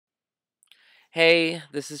Hey,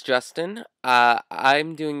 this is Justin.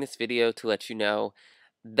 I'm doing this video to let you know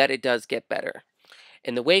that it does get better.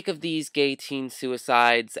 In the wake of these gay teen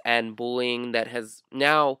suicides and bullying that has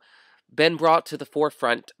now been brought to the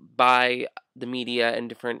forefront by the media and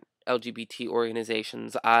different LGBT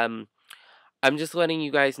organizations, I'm just letting you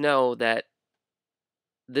guys know that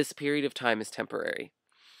this period of time is temporary.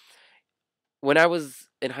 When I was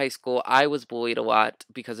in high school, I was bullied a lot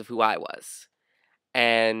because of who I was,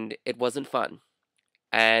 and it wasn't fun.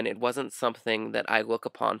 And it wasn't something that I look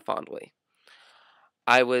upon fondly.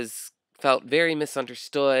 I was felt very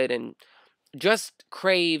misunderstood and just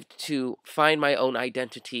craved to find my own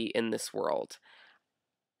identity in this world.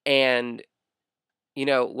 And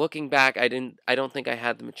looking back, I don't think I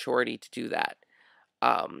had the maturity to do that.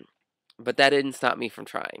 Um but that didn't stop me from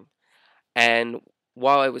trying. And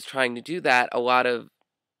while I was trying to do that, a lot of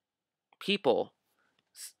people,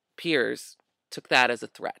 peers, took that as a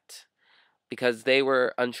threat because they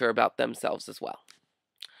were unsure about themselves as well.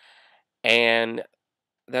 And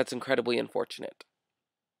that's incredibly unfortunate.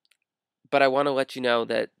 But I want to let you know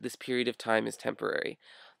that this period of time is temporary.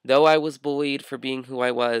 Though I was bullied for being who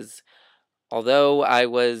I was, although I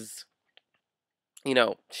was,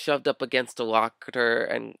 shoved up against a locker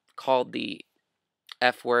and called the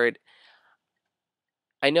F word,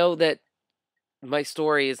 I know that my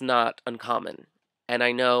story is not uncommon. And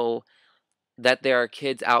I know that there are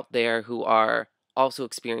kids out there who are also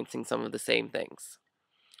experiencing some of the same things.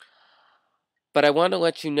 But I want to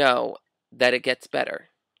let you know that it gets better.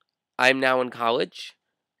 I'm now in college.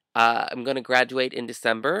 I'm going to graduate in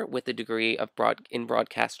December with a degree of in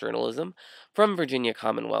broadcast journalism from Virginia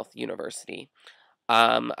Commonwealth University.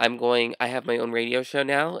 I have my own radio show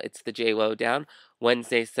now. It's the J Lowdown,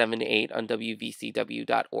 Wednesdays 7 to 8 on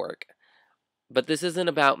WVCW.org. But this isn't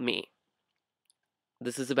about me.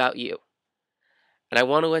 This is about you. And I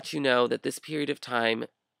want to let you know that this period of time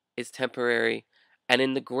is temporary, and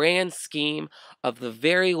in the grand scheme of the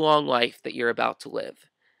very long life that you're about to live,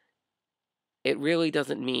 it really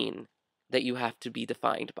doesn't mean that you have to be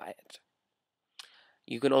defined by it.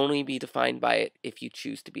 You can only be defined by it if you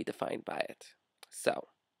choose to be defined by it. So,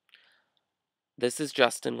 this is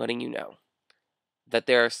Justin letting you know that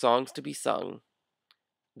there are songs to be sung,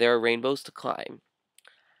 there are rainbows to climb,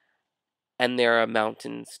 and there are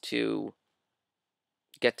mountains to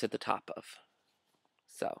get to the top of.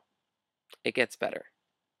 So, it gets better.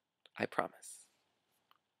 I promise.